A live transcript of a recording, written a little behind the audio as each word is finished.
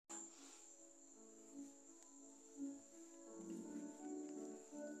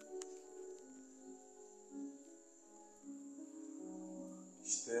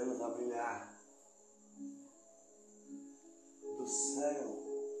estrelas a brilhar, do céu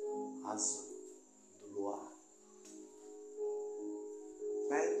azul do luar,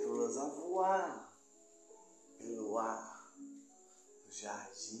 pétalas a voar pelo ar, do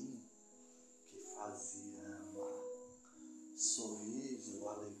jardim que fazia amar, sorriso,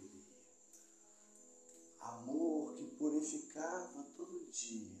 alegria, amor que purificava todo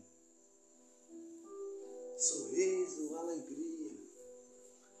dia, sorriso, alegria.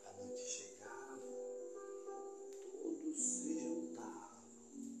 A noite chegava, todos se juntavam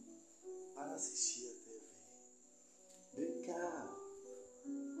para assistir a TV, brincavam,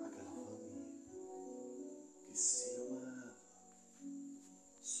 aquela família que se amava,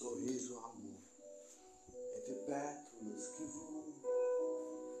 sorriso, amor, entre pétalas que voam.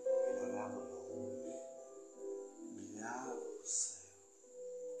 Ele olhava longe, brilhava o céu.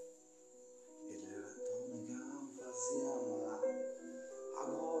 Ele era tão legal, fazia amar.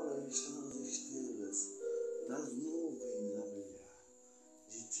 Agora estão as estrelas das nuvens a brilhar.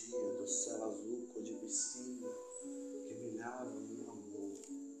 De dia, do céu azul cor de piscina, que brilhava no amor,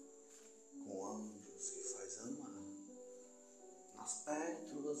 com anjos que faz amar. Nas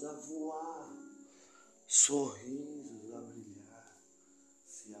pétalas a voar, sorrisos a brilhar,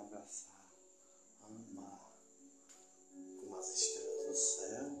 se abraçar, amar, como as estrelas do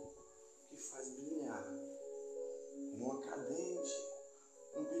céu que faz brilhar. Numa cadente,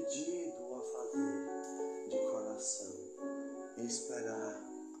 um pedido a fazer de coração e esperar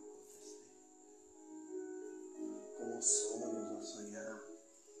acontecer. Como sonhos a sonhar,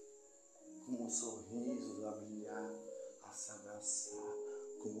 como sorrisos a brilhar, a se abraçar,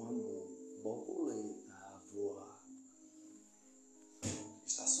 com amor, borboleta a voar.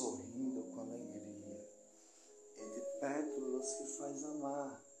 Está sorrindo com alegria, entre pétalas que faz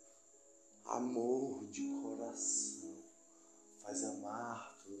amar, amor de coração, faz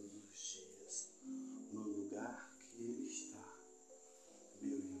amar todos os dias, no lugar que ele está,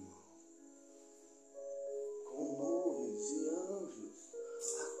 meu irmão. Com nuvens e anjos,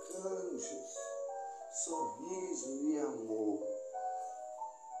 arcanjos, sorriso e amor,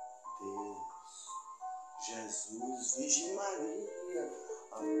 Deus, Jesus, Virgem Maria,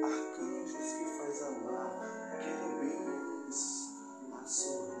 arcanjos que faz amar, querubins a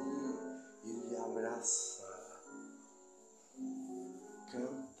sorrir e lhe abraçar,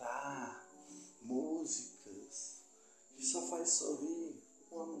 cantar músicas que só faz sorrir,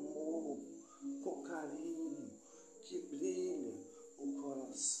 com amor, com carinho, que brilha o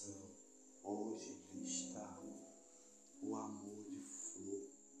coração. Hoje ele está, o amor de flor,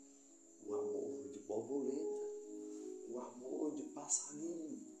 o amor de borboleta, o amor de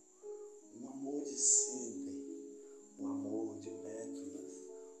passarinho, o amor de cisne, o amor de pétalas,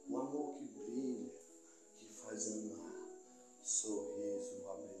 o amor que brilha, que faz amar, sorriso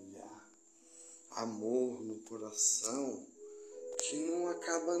a brilhar, amor no coração que não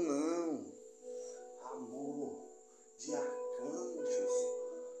acaba não, amor de arcanjos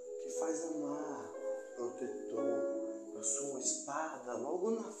que faz amar, protetor, com sua espada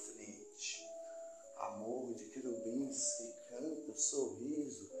logo na frente, amor de querubins que canta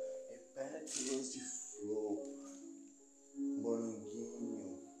sorriso e pétalas de flor,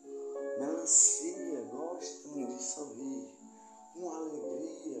 moranguinho, melancia gostam de sorrir, com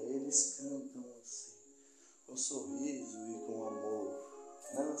alegria eles cantam assim, com sorriso e com amor,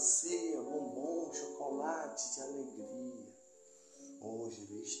 melancia, bombom, chocolate de alegria. Hoje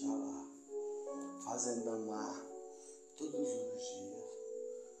ele está lá, fazendo amar todos os dias,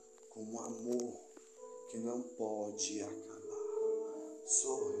 com um amor que não pode acabar,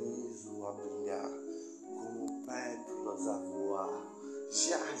 sorriso a brilhar, como pétalas a voar,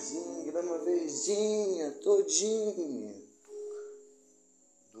 jardim, grama verdinha, todinha,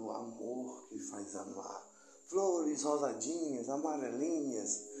 do amor que faz amar, flores rosadinhas,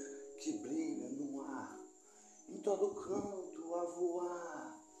 amarelinhas, que brilham no ar, em todo canto a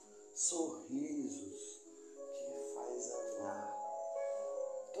voar, sorrisos que faz amar.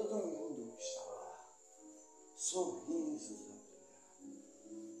 Todo mundo está lá, sorrisos a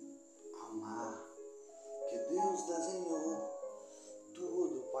brilhar, amar, que Deus desenhou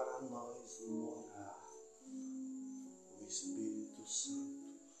tudo para nós morar, o Espírito Santo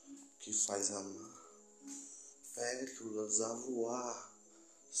que faz amar, pétalas a voar,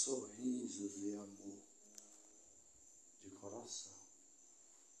 sorrisos e amor, de coração,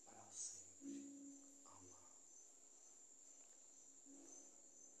 para sempre amar.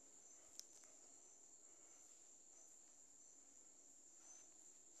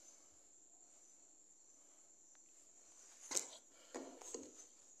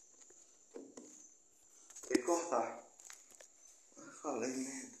 Tem que cortar. falei,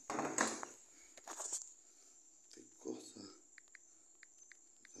 né? Tem que cortar.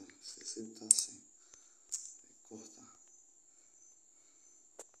 Você sempre tá assim.